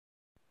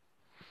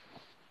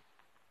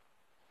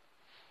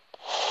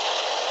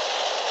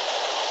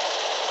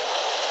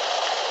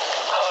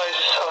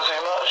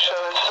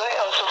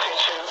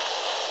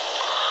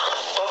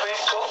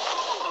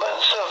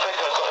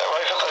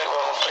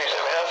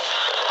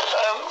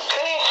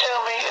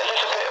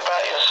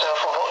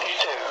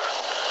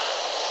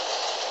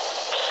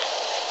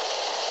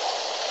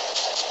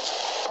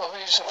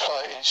Bobby's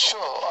reply is, sure,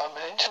 I'm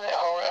an internet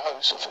horror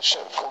host of a show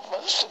called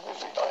Monster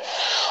Movie Night.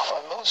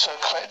 I'm also a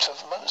collector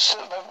of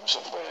Monster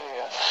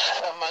memorabilia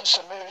and a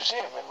Monster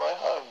museum in my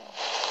home.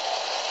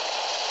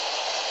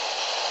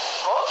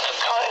 What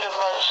kind of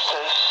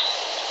monsters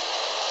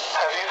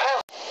have you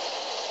had?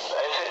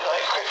 Is it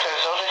like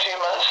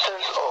cryptozoology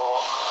monsters or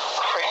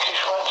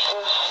freakish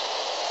monsters?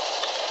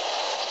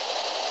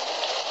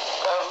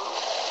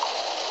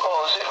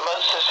 Or is it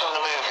monsters from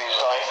the movies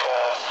like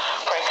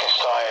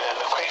Frankenstein and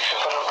the creature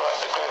from the Black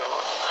Lagoon?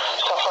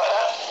 Stuff like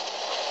that?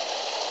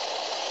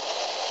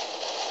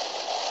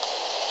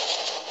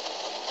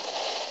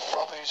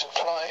 Bobby's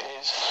reply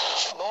is,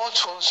 more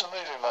towards the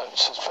movie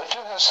monsters, but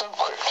do have some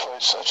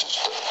cryptoids such as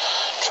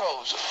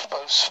trolls,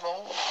 both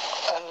small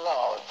and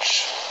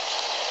large.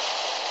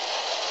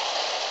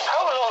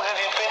 How long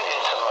have you been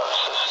into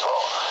monsters?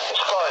 Well,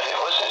 describe it.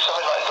 Was it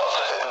something like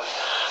Doctor Who?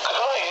 Because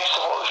when I used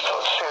to watch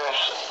Doctor Who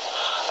as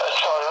a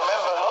child, I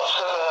remember lots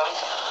of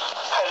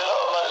had a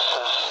lot of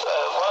monsters.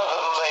 One of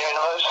them, maybe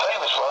the most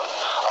famous one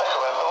I can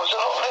remember, was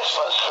a Loch Ness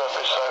monster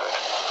episode.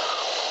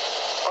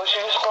 Was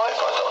you inspired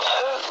by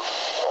Doctor Who?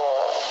 Or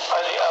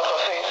any other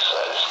things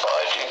that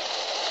inspired you?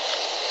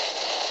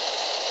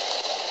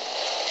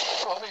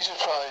 Bobby's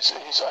reply is,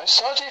 I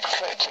started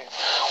collecting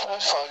when I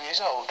was 5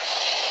 years old.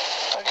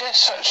 I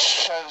guess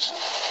such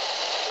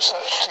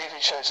TV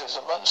shows as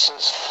The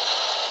Monsters,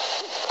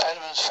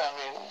 Addams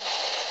Family,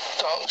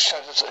 Dark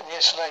Shadows, and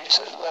yes,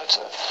 later,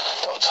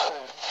 Doctor Who.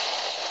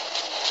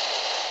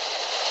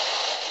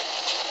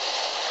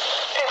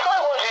 If I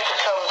wanted to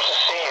come to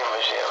see your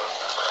museum,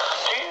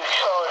 do you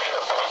charge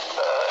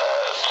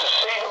to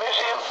see the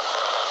museum?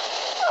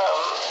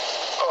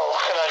 Or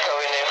can I go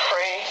in there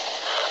free?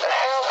 And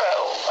how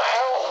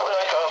would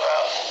I go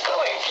about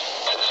going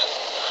to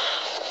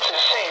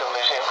see your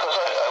museum? Because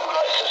I would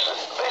like to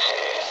visit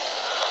it,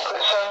 but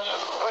it sounds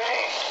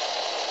really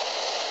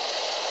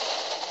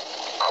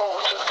cool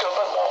to go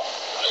and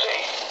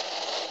see.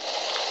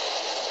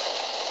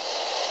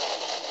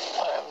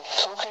 I am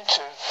talking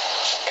to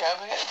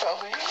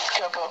Bobby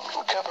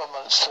Gabba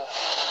Monster.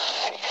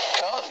 He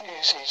can't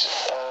use his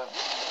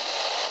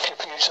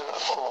computer,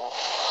 or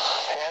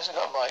he hasn't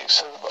got a mic,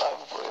 so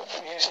I'm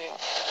using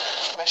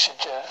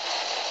Messenger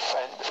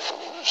and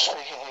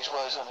speaking his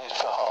words on his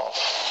behalf.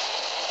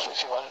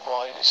 If you wondered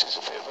why this is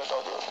a bit of an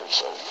odd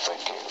episode,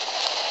 thank you.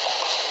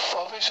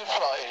 Bobby's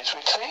reply is,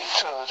 we take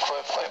tours by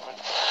appointment.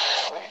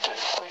 We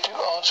do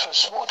ask for a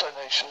small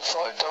donation,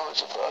 $5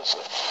 a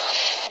person.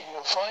 You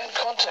can find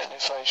contact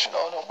information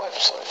on our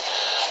website,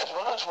 as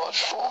well as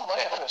watch all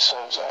my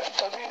episodes at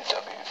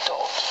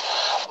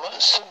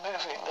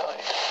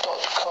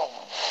www.monstermovienight.com.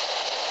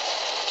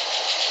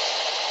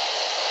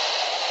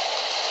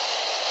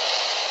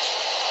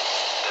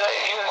 That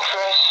you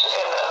dress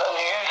in an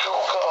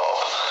unusual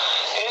garb,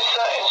 is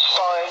that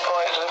inspired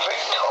by the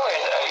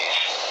Victorian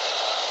age?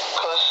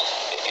 Because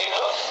you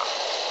look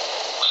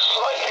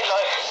slightly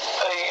like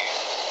a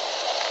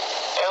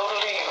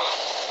elderly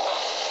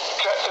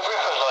Jack the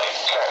Ripper-like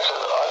character.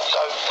 I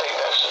don't think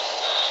that's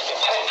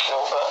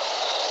intentional, but,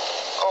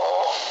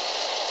 or,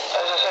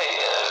 as I say,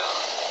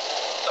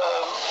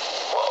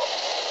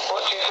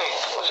 what do you think?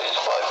 Was it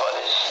inspired by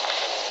this?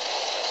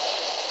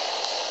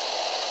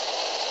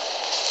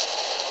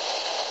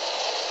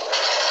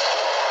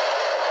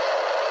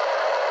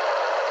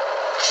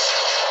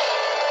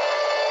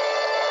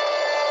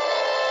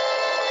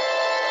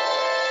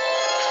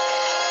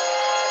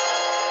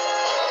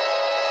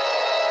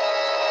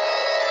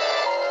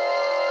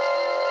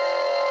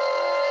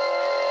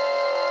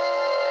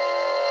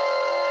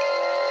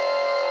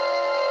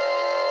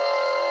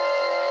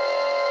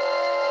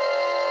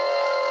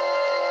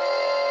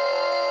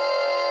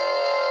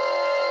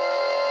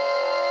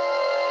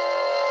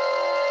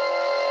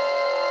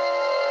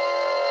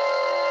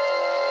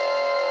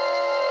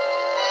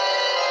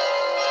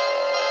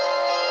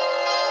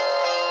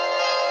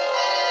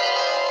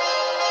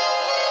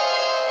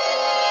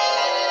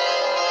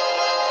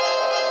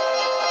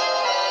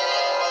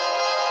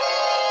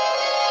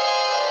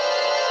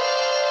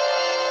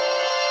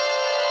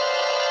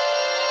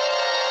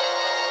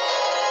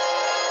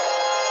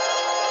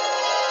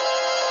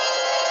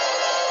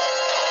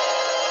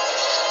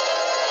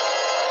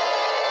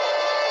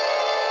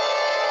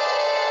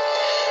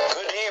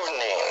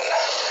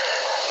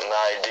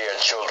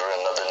 Children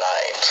of the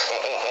night.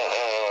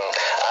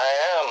 I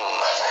am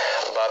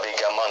Bobby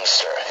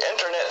Gamunster,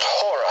 internet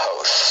horror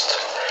host,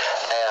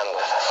 and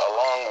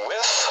along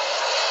with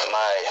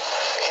my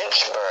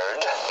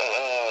henchbird,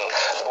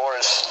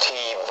 Boris T.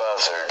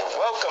 Buzzard.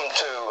 Welcome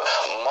to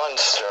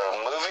Monster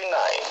Movie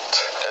Night.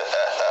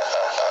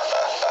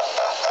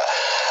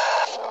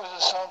 That was a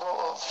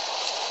sample of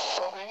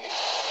Bobby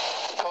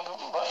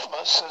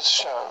Monster's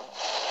show.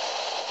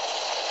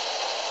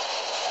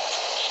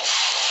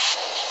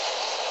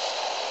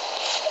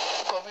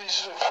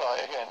 Bobby's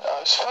reply again,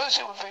 I suppose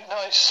it would be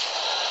nice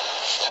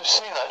to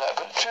see like that,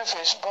 but the truth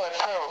is, my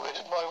apparel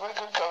is my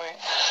regular going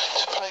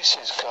to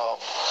places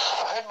garb.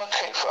 I had my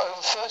cape for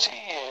over 30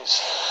 years,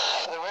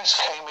 and the rest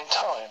came in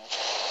time.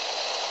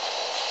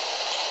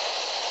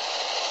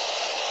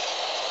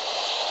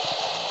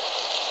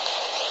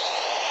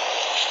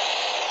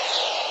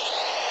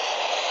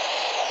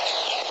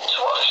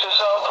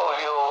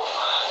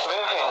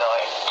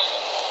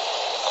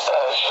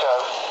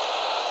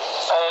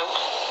 and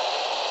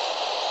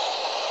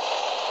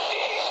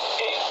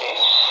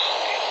it's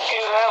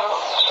you have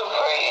some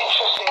very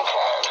interesting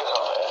characters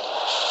on it.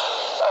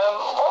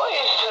 What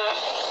is the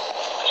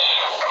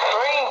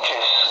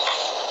strangest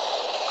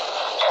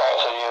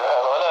character you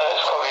have? I know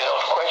it's probably not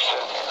a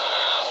question,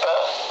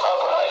 but I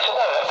would like to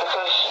know that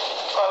because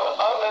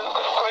I'm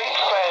a great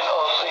fan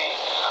of the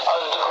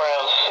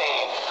underground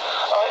scene.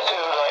 I do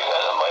like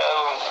my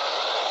own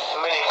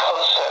mini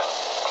concept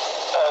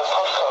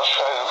podcast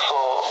show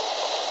for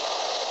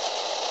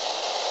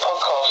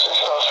podcasts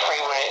which last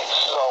 3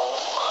 minutes long,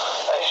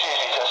 and it's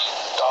usually just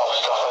daft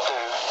stuff I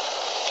do.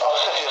 I'll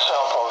send you a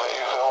sample of it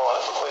if you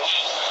want, which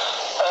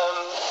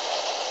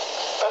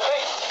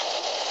okay.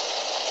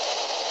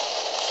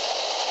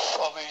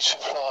 Bobby's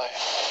reply.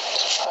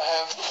 I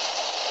have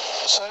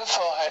so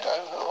far had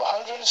over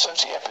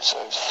 170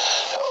 episodes,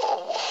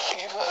 all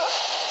either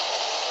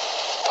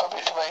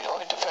public domain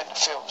or independent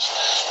films.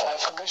 I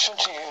have permission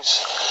to use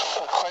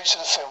the creator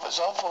of the film.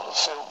 Example of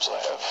films I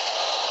have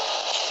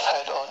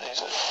had on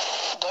is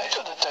Night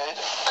of the Dead,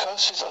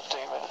 Curses of the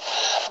Demon,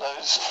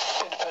 those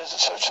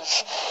independents such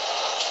as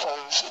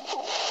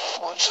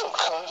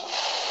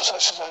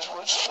those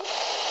Woods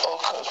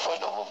occurs by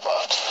normal,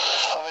 but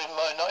I'm in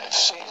my 9th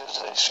season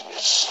this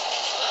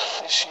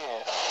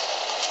year.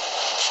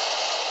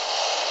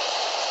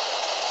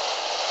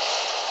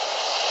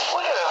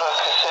 Would you ever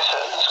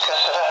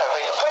consider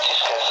having a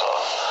British guest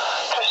on,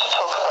 just to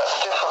talk about the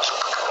different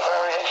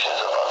variations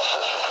of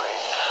monsters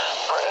between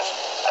Britain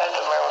and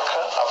America?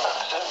 I'm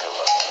going to do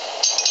it.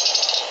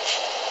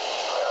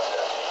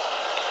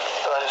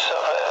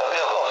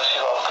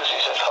 Obviously not, because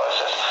he's a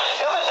crisis.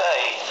 The other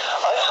day,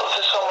 I talked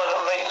to someone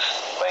that made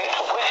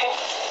wicked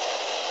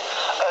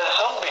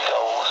zombie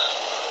dolls.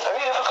 Have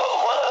you ever got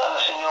one of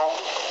those in your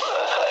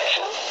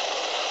collection?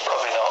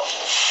 Probably not.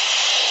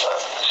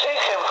 She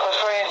came across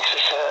very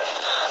interesting.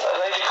 A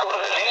lady called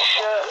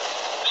Alicia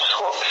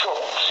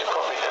Schwartz. You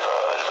probably never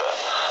heard of her.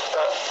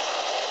 But,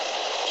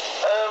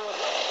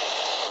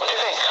 what do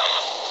you think?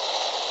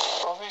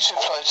 Bobby's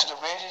reply to the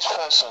weirdest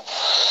person.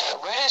 The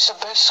weirdest and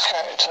best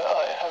character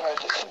I have had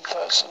in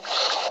person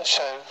on the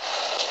show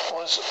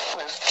was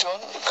with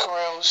John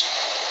Carell's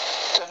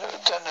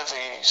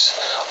Genovese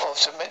of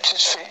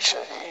Demented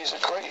Feature. He is a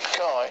great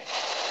guy.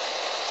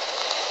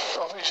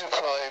 Bobby's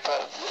reply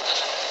about,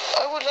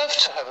 I would love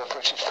to have a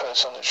British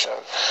person on the show.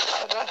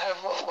 I don't have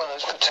one of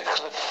those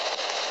particular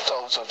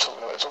dolls I'm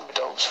talking about, zombie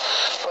dolls,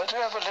 but I do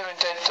have a Living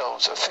Dead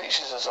dolls that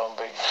features a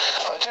zombie.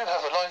 I do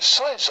have a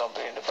life-size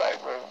zombie in the back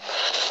room.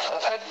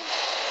 I've had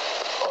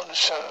on the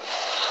show,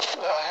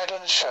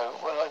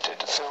 when I did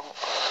the film.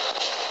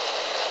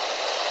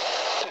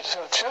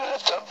 Children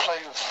Don't Play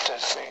with Dead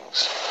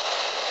Things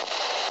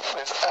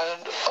with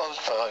Alan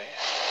Osborne.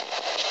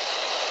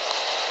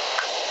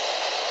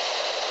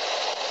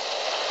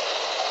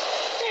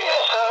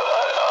 Yes,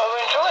 I've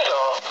enjoyed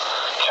our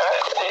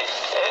chat.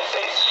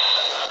 It's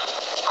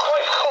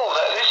quite cool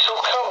that this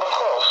will come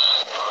across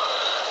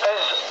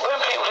as when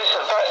people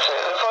listen back to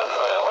it, they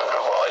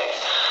wonder why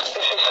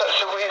this is such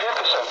a weird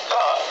episode.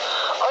 But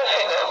I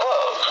think that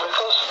works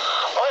because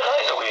I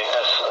like the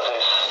weirdness of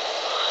this.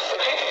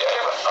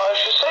 I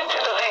should send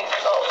you the link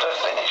after I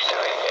finish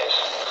doing this,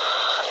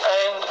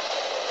 and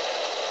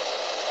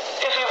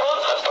if you want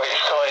a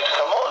British guy to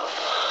come on,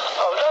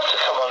 I would love to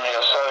come on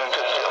your show and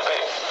do a little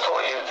bit for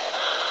you.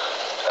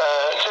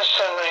 Just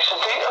send me some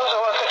details,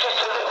 or I could just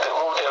do a little bit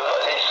more deal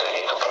like this and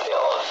you can put it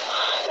on.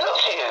 It's up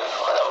to you,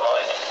 I don't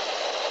mind.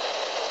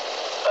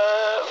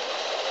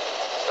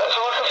 That's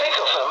all I can think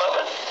of for the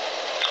moment.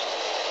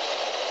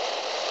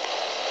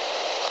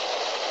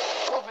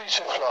 Bobby's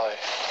reply.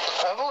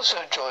 I've also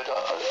enjoyed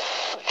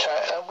the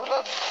chat and would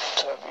love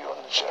to have you on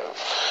the show.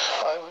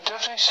 I will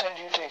definitely send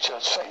you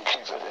details. Thank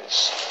you for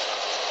this.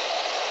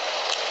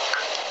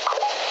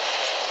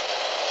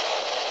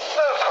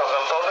 No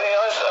problem, Bobby.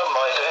 I don't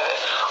mind doing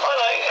it. I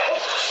like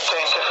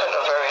doing different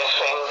and various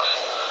things,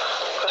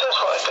 because that's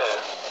what I do.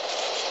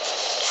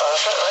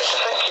 I'd like to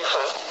thank you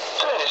for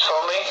doing this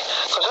for me,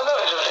 because I know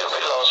it's a little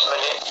bit last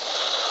minute,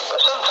 but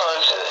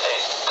sometimes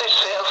this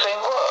little thing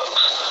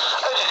works.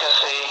 As you can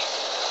see,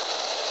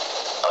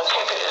 I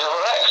keep it as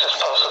relaxed as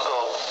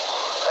possible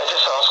and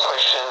just ask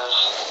questions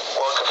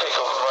what I can think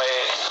of in my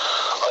head.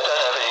 I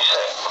don't have any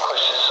set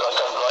questions. I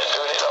don't like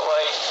doing it that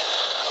way.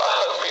 I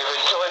hope you've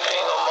enjoyed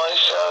being on my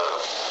show,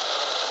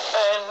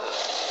 and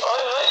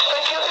I'd like to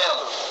thank you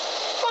again.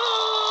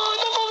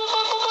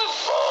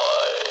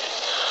 Bye.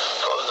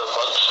 From the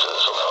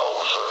monsters of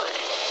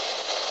Holsbury,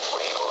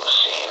 we will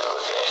see you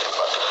again,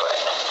 my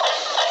friend.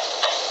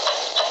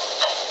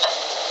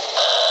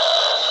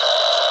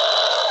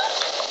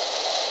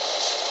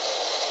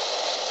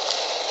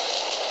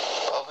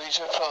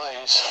 Bobby's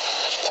replies.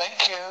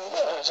 Thank you,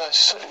 as I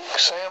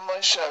say on my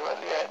show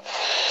at the end.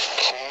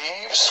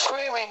 Keep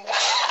screaming.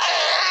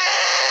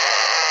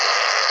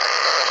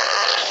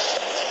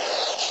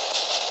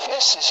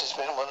 Yes, this has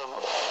been one of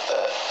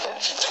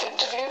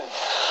interview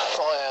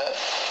via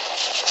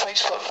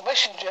Facebook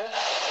Messenger,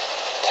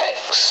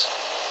 text,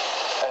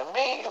 and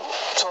me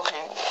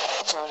talking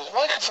Fooders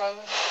Microphone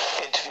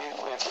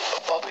interview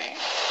with Bobby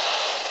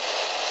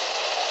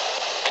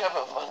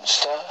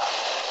Gabbermonster.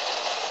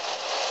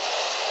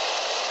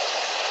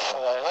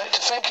 And I'd like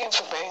to thank him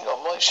for being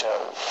on my show.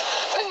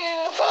 Thank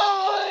you,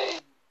 bye!